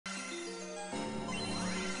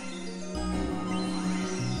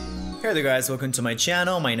Hey there guys, welcome to my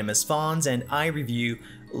channel. My name is Fonz and I review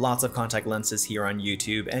lots of contact lenses here on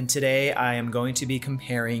YouTube, and today I am going to be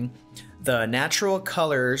comparing the Natural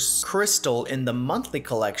Colors Crystal in the monthly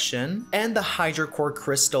collection and the Hidrocor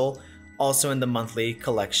Cristal also in the monthly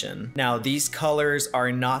collection. Now these colors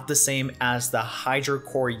are not the same as the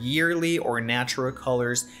Hidrocor yearly or Natural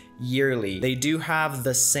Colors yearly. They do have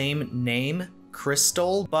the same name,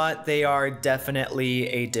 Crystal, but they are definitely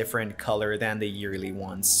a different color than the yearly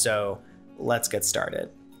ones. So let's get started.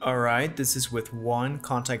 All right, this is with one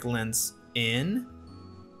contact lens in.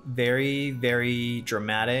 Very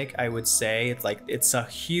dramatic, I would say. It's a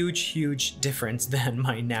huge difference than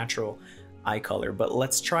my natural eye color, but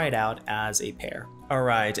let's try it out as a pair. All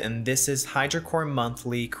right, and this is Hidrocor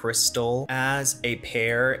Monthly Crystal as a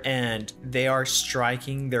pair, and they are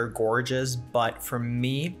striking, they're gorgeous, but for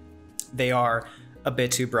me, they are a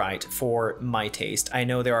bit too bright for my taste. I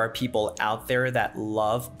know there are people out there that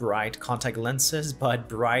love bright contact lenses, but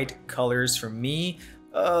bright colors for me,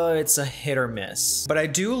 it's a hit or miss. But I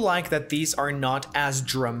do like that these are not as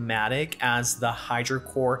dramatic as the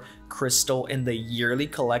Hidrocor Cristal in the yearly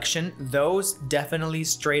collection. Those definitely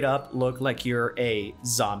straight up look like you're a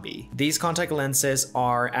zombie. These contact lenses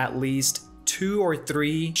are at least 2 or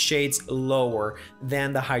 3 shades lower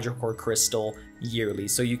than the Hidrocor Cristal yearly,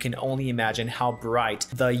 so you can only imagine how bright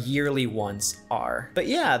the yearly ones are. But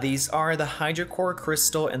yeah, these are the Hidrocor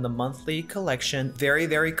Cristal in the monthly collection.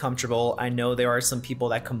 Very comfortable. I know there are some people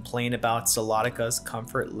that complain about Solotica's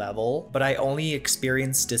comfort level, but I only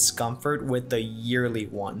experience discomfort with the yearly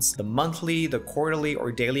ones. The monthly, the quarterly,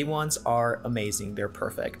 or daily ones are amazing. They're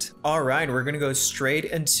perfect. All right, we're gonna go straight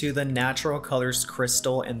into the Natural Colors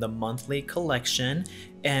Crystal in the monthly collection,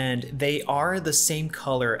 and they are the same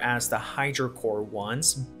color as the Hidrocor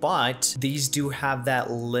ones, but these do have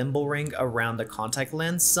that limbo ring around the contact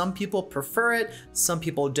lens. Some people prefer it, some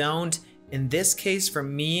people don't. In this case, for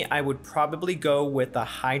me, I would probably go with the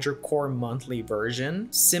Hidrocor monthly version,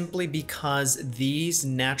 simply because these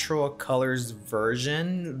Natural Colors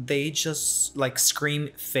version, they just like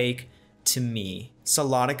scream fake to me.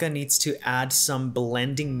 Solotica needs to add some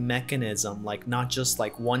blending mechanism, like not just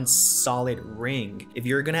like one solid ring. If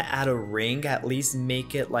you're gonna add a ring, at least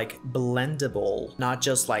make it like blendable, not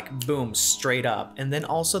just like boom, straight up. And then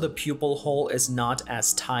also the pupil hole is not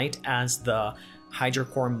as tight as the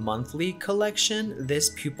Hidrocor monthly collection.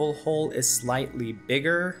 This pupil hole is slightly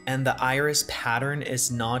bigger, and the iris pattern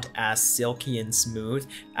is not as silky and smooth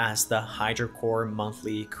as the Hidrocor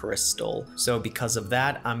monthly crystal. So because of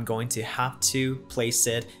that, I'm going to have to place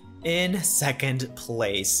it in second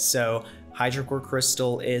place. So Hidrocor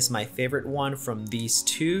Cristal is my favorite one from these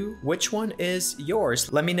two. Which one is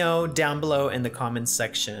yours? Let me know down below in the comments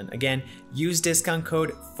section. Again, use discount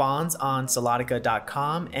code FONZ on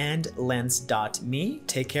Solotica.com and lens.me.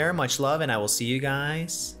 Take care, much love, and I will see you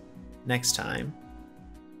guys next time.